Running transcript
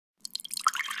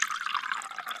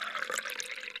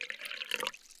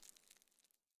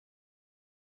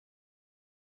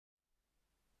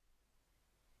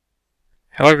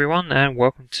Hello everyone and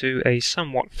welcome to a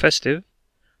somewhat festive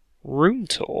room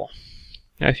tour.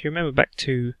 Now if you remember back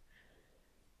to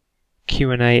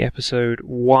Q&A episode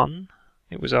 1,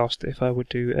 it was asked if I would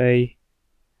do a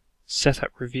setup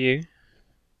review,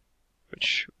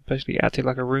 which basically acted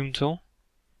like a room tour.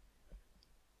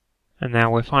 And now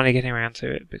we're finally getting around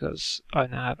to it because I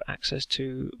now have access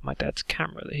to my dad's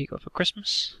camera that he got for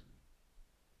Christmas.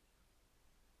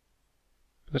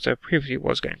 Because I previously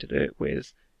was going to do it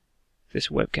with this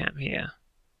webcam here,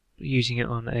 using it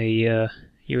on a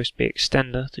USB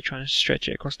extender to try and stretch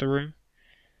it across the room.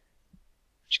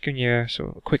 Just giving you a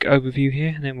sort of a quick overview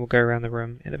here, and then we'll go around the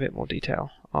room in a bit more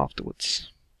detail afterwards.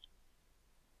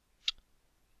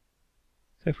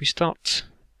 So if we start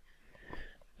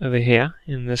over here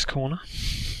in this corner,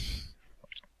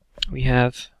 we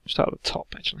have, start at the top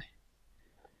actually.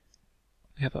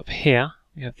 We have up here,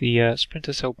 we have the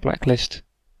Splinter Cell Blacklist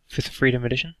 5th Freedom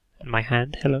Edition in my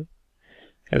hand. Hello.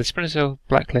 The Splinter Cell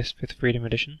Blacklist 5th Freedom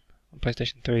Edition on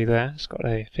PlayStation 3 there. It's got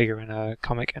a figure and a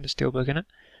comic and a steelbook in it.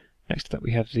 Next to that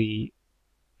we have the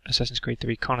Assassin's Creed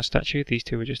 3 Connor statue. These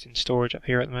two are just in storage up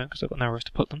here at the moment because I've got nowhere else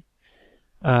to put them.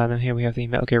 Then here we have the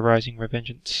Metal Gear Rising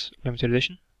Revengeance Limited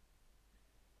Edition.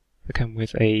 They come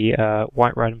with a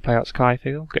White Ride and Playout Sky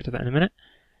figure. We'll get to that in a minute.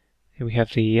 Here we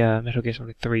have the Metal Gear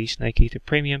Solid 3 Snake Eater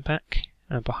Premium Pack.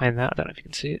 And behind that, I don't know if you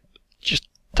can see it, just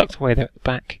tucked away there at the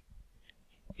back,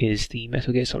 is the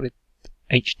Metal Gear Solid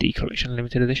HD Collection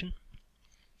Limited Edition.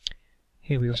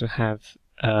 Here we also have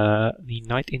the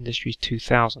Knight Industries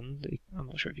 2000. I'm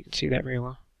not sure if you can see that very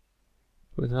well.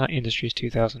 With the Knight Industries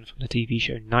 2000 from the TV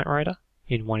show Knight Rider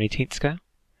in 1/18th scale.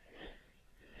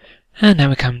 And now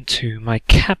we come to my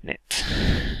cabinet,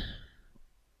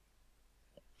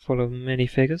 full of many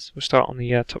figures. We'll start on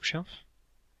the top shelf.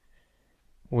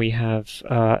 We have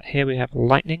here we have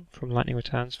Lightning from Lightning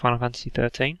Returns Final Fantasy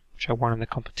 13, which I won in the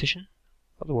competition.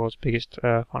 I'm the world's biggest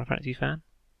Final Fantasy fan.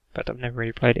 In fact, I've never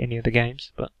really played any of the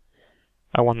games, but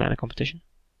I won that in a competition.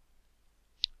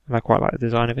 And I quite like the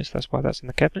design of it, so that's why that's in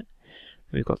the cabinet.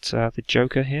 We've got the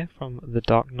Joker here from The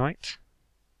Dark Knight,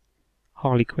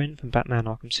 Harley Quinn from Batman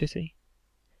Arkham City,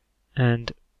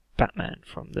 and Batman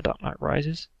from The Dark Knight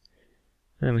Rises.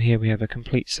 And here we have a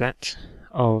complete set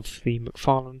of the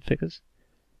McFarlane figures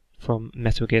from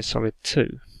Metal Gear Solid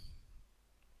 2.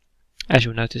 As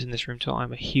you'll notice in this room tour,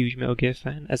 I'm a huge Metal Gear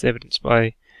fan, as evidenced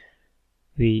by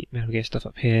the Metal Gear stuff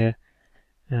up here.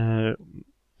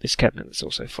 This cabinet is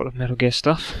also full of Metal Gear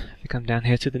stuff. If we come down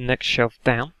here to the next shelf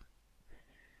down,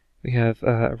 we have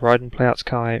a Ride and Playout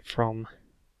Sky from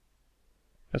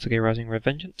Metal Gear Rising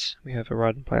Revengeance. We have a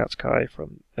Ride and Playout Sky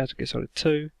from Metal Gear Solid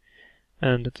 2,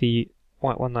 and the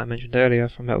white one that I mentioned earlier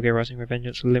from Metal Gear Rising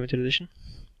Revengeance Limited Edition.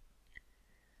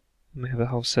 And we have a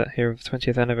whole set here of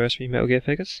 20th anniversary Metal Gear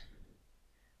figures.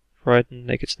 Raiden,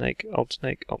 Naked Snake, Old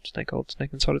Snake, Old Snake, Old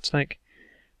Snake, and Solid Snake.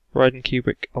 Raiden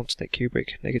Kubrick, Old Snake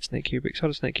Kubrick, Naked Snake Kubrick,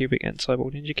 Solid Snake Kubrick, and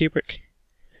Cyborg Ninja Kubrick.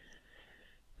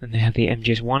 Then they have the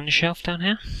MGS1 shelf down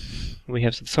here. We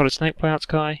have the Solid Snake Playout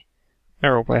Sky,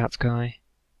 Meryl Playout Sky,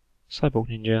 Cyborg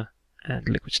Ninja, and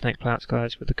Liquid Snake Playout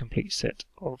Skies with a complete set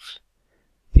of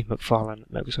the McFarlane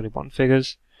Metal Gear Solid 1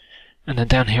 figures. And then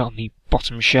down here on the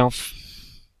bottom shelf,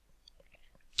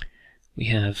 we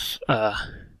have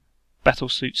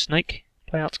Battlesuit Snake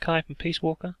Playout Sky from Peace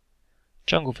Walker,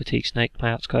 Jungle Fatigue Snake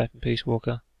Playout Sky from Peace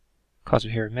Walker,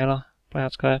 Kazuhiro Miller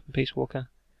Playout Sky from Peace Walker,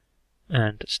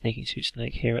 and Sneaking Suit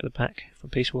Snake here at the back from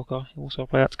Peace Walker, also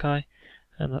Playout Sky.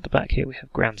 And at the back here we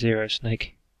have Ground Zero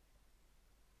Snake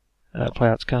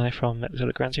Playout Sky from Metal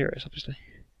Solid Ground Zeroes, obviously.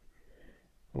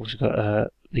 We've also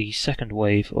got the second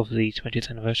wave of the 20th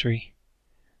anniversary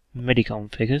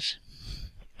Medicom figures,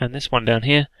 and this one down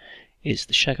here is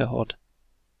the Shagohod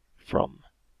from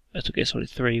Metal Gear Solid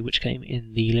 3, which came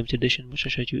in the limited edition, which I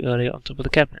showed you earlier on top of the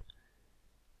cabinet.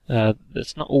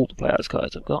 That's not all the Playout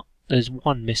Skies I've got. There's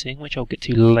one missing, which I'll get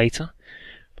to later.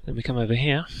 But then we come over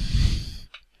here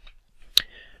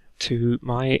to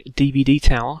my DVD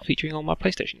tower featuring all my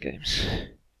PlayStation games.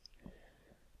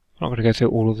 I'm not going to go through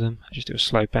all of them. I just do a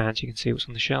slow pan so you can see what's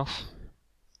on the shelf.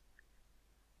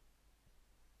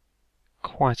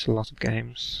 Quite a lot of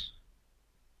games.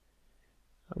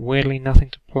 Weirdly nothing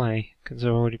to play, because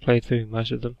I've already played through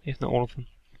most of them, if not all of them.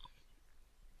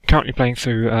 Currently playing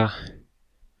through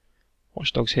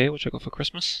Watch Dogs here, which I got for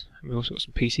Christmas. And we've also got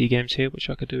some PC games here, which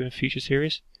I could do in a future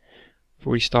series. We've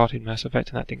already started Mass Effect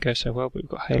and that didn't go so well, but we've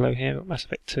got Halo here, we've got Mass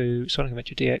Effect 2, Sonic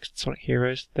Adventure DX, and Sonic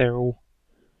Heroes.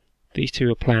 These two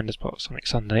are planned as part of Sonic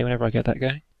Sunday, whenever I get that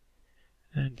going.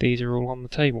 And these are all on the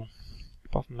table,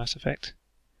 apart from Mass Effect.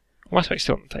 Well, Mass Effect's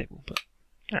still on the table, but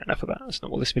enough of that, that's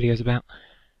not what this video is about.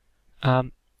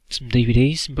 Some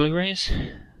DVDs, some Blu-rays.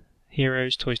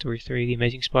 Heroes, Toy Story 3, The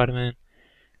Amazing Spider-Man,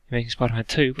 The Amazing Spider-Man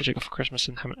 2, which I got for Christmas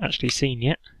and haven't actually seen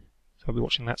yet, so I'll be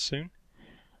watching that soon.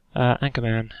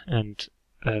 Anchorman, and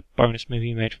a bonus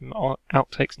movie made from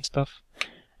outtakes and stuff,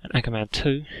 and Anchorman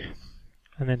 2.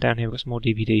 And then down here we've got some more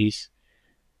DVDs,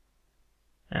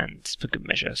 and for good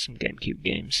measure, some GameCube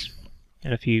games,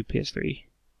 and a few PS2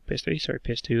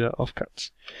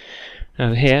 offcuts.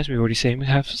 Over here, as we've already seen, we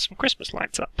have some Christmas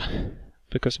lights up,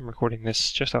 because I'm recording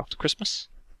this just after Christmas.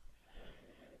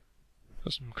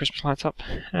 Got some Christmas lights up,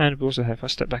 and we also have, if I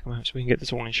step back a moment so we can get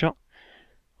this all in shot,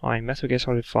 my Metal Gear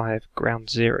Solid 5 Ground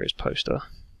Zeroes poster.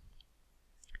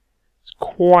 It's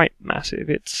quite massive.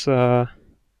 It's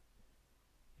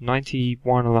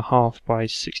 91.5 by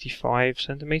 65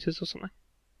 centimeters or something.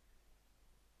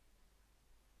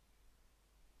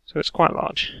 So it's quite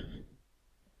large.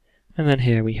 And then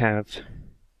here we have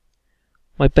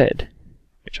my bed,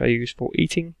 which I use for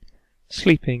eating,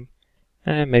 sleeping,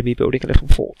 and maybe building a little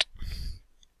fort.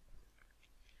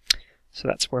 So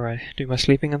that's where I do my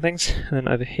sleeping and things. And then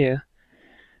over here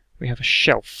we have a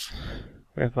shelf.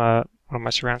 We have one of my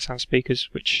surround sound speakers,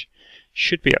 which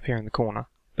should be up here in the corner,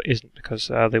 but isn't because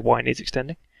the wire needs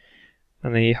extending.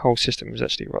 And the whole system is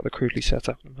actually rather crudely set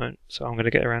up at the moment, so I'm going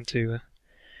to get around to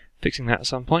fixing that at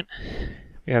some point.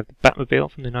 We have the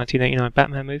Batmobile from the 1989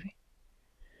 Batman movie.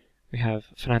 We have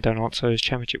Fernando Alonso's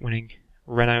championship-winning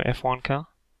Renault F1 car.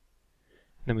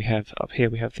 And then we have, up here,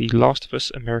 we have The Last of Us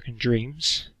American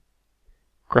Dreams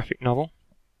graphic novel,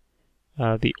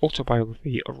 the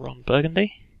autobiography of Ron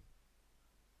Burgundy,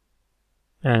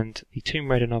 and the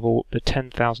Tomb Raider novel, The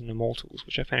 10,000 Immortals,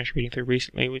 which I finished reading through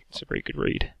recently, which is a very good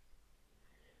read.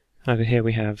 And over here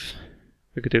we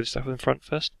could do the stuff in front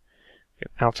first. We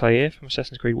have Altair from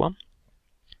Assassin's Creed 1,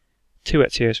 2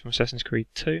 Ezio's from Assassin's Creed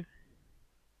 2,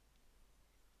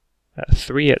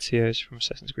 3 Ezio's from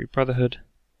Assassin's Creed Brotherhood,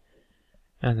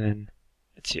 and then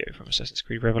Ezio from Assassin's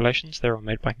Creed Revelations. They're all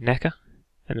made by NECA.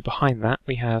 And then behind that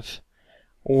we have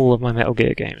all of my Metal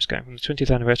Gear games, going from the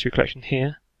 20th anniversary collection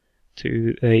here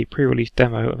to a pre-release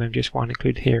demo of MGS1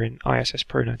 included here in ISS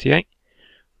Pro 98.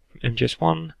 From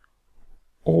MGS1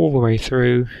 all the way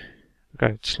through, I'll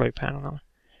go slow pan on that one.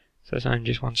 So there's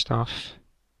MGS1 stuff,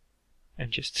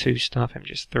 MGS2 stuff,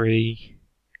 MGS3,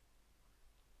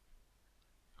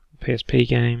 PSP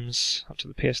games, up to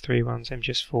the PS3 ones,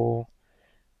 MGS4,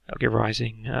 Metal Gear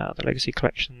Rising, the Legacy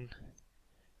Collection,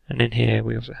 and in here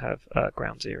we also have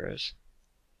Ground Zeroes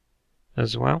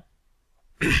as well.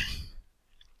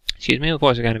 Excuse me, my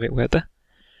voice is going a bit weird there,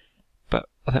 but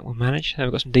I think we'll manage.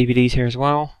 We've got some DVDs here as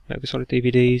well, Metal Gear Solid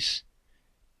DVDs,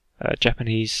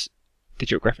 Japanese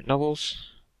digital graphic novels,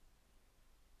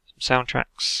 some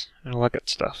soundtracks, and all that good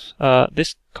stuff.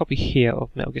 This copy here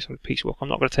of Metal Gear Solid Peace Walk, I'm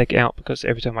not going to take it out because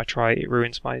every time I try it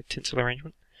ruins my tinsel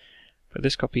arrangement. But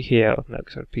this copy here of Metal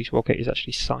Gear Solid Peace Walker is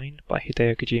actually signed by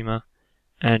Hideo Kojima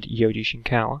and Yoji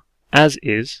Shinkawa, as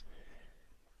is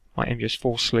my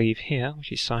MGS4 sleeve here,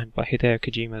 which is signed by Hideo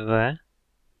Kojima there,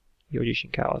 Yoji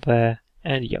Shinkawa there,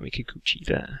 and Yami Kikuchi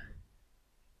there.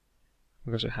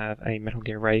 We also have a Metal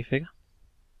Gear Ray figure.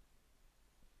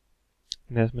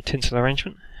 And there's my tinsel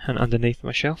arrangement, and underneath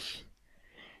my shelf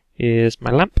is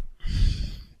my lamp.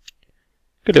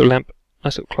 Good little lamp,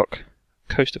 nice little clock,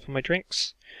 coaster for my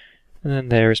drinks, and then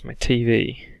there is my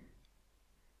TV.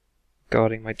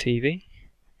 Guarding my TV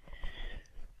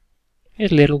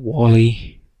is little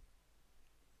Wally.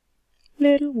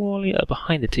 Little Wally.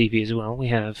 Behind the TV as well we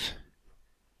have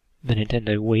the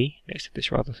Nintendo Wii next to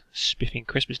this rather spiffing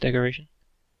Christmas decoration,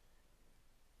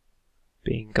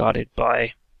 being guarded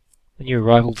by the new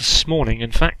arrival this morning,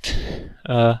 in fact,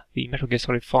 the Metal Gear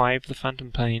Solid 5, The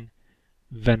Phantom Pain,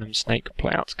 Venom Snake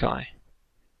Playouts guy.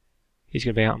 He's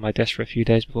going to be out on my desk for a few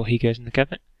days before he goes in the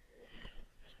cabinet.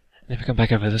 And if we come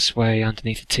back over this way,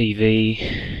 underneath the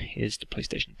TV is the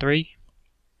PlayStation 3.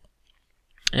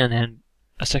 And then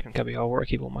a second cubby hole where I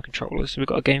keep all my controllers. So we've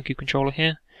got a GameCube controller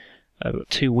here, we've got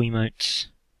 2 Wiimotes,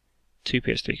 2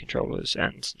 PS3 controllers,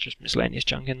 and just miscellaneous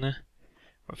junk in there.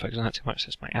 I won't focus on that too much.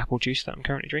 That's my apple juice that I'm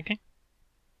currently drinking.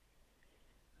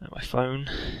 And my phone,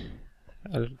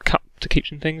 a little cup to keep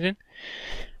some things in.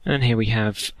 And then here we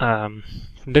have, from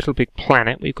Little Big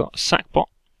Planet, we've got Sackbot,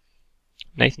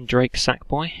 Nathan Drake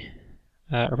Sackboy,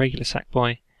 a regular Sackboy,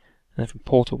 and then from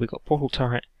Portal we've got Portal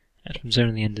Turret, and from Zone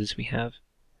of the Enders we have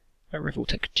a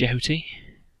Revoltech Jehoti.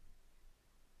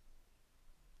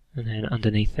 And then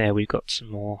underneath there we've got some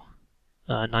more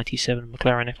 97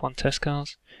 McLaren F1 test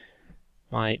cars,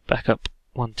 my backup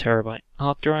 1TB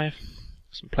hard drive,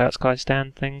 some Playouts Guide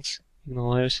stand things,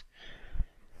 ignore those.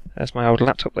 That's my old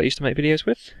laptop that I used to make videos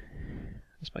with.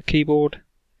 That's my keyboard,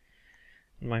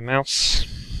 and my mouse,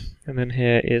 And then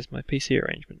here is my PC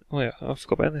arrangement. Oh yeah, I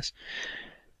forgot about this.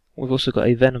 We've also got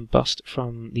a Venom bust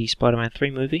from the Spider-Man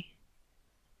 3 movie,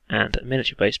 and a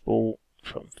miniature baseball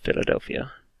from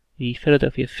Philadelphia. The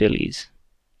Philadelphia Phillies,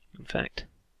 in fact.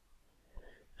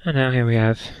 And now here we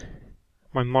have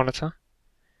my monitor,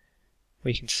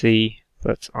 where you can see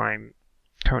that I'm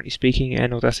currently speaking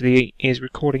and Audacity is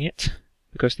recording it,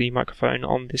 because the microphone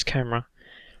on this camera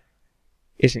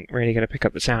isn't really going to pick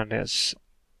up the sound as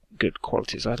good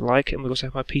quality as I'd like. And we also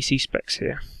have my PC specs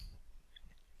here,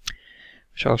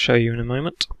 which I'll show you in a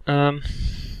moment.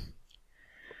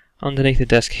 Underneath the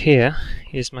desk here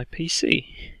is my PC.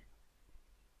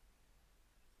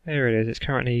 There it is. It's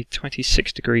currently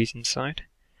 26 degrees inside.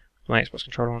 My Xbox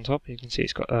controller on top. You can see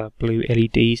it's got blue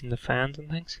LEDs in the fans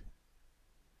and things.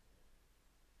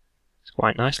 It's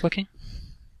quite nice looking.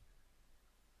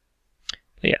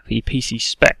 But yeah, the PC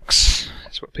specs.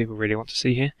 That's what people really want to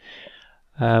see here.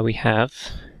 We have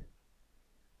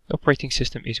the operating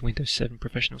system is Windows 7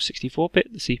 Professional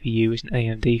 64-bit. The CPU is an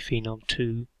AMD Phenom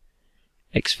 2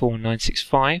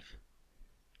 X4965.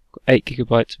 Got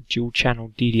 8GB of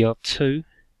dual-channel DDR2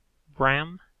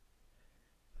 RAM.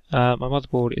 My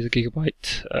motherboard is a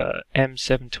Gigabyte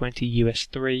M720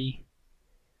 US3.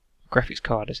 Graphics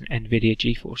card is an NVIDIA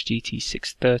GeForce GT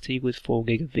 630 with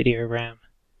 4GB of video RAM.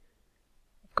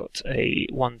 I've got a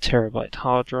 1TB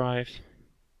hard drive,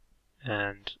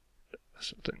 and I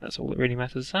think that's all that really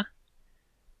matters there.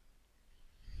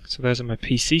 So those are my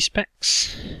PC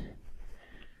specs.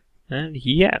 And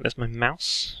yeah, there's my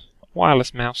mouse,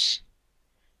 wireless mouse,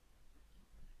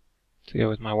 to go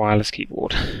with my wireless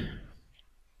keyboard.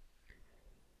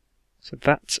 So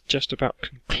that just about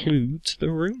concludes the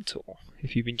room tour.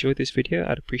 If you've enjoyed this video,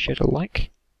 I'd appreciate a like.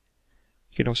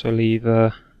 You can also leave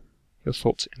your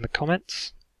thoughts in the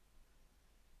comments.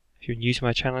 If you're new to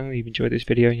my channel and you've enjoyed this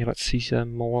video and you'd like to see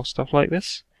some more stuff like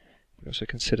this, you can also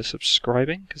consider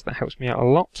subscribing, because that helps me out a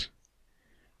lot.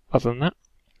 Other than that,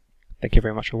 thank you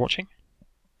very much for watching,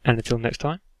 and until next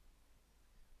time,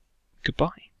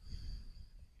 goodbye.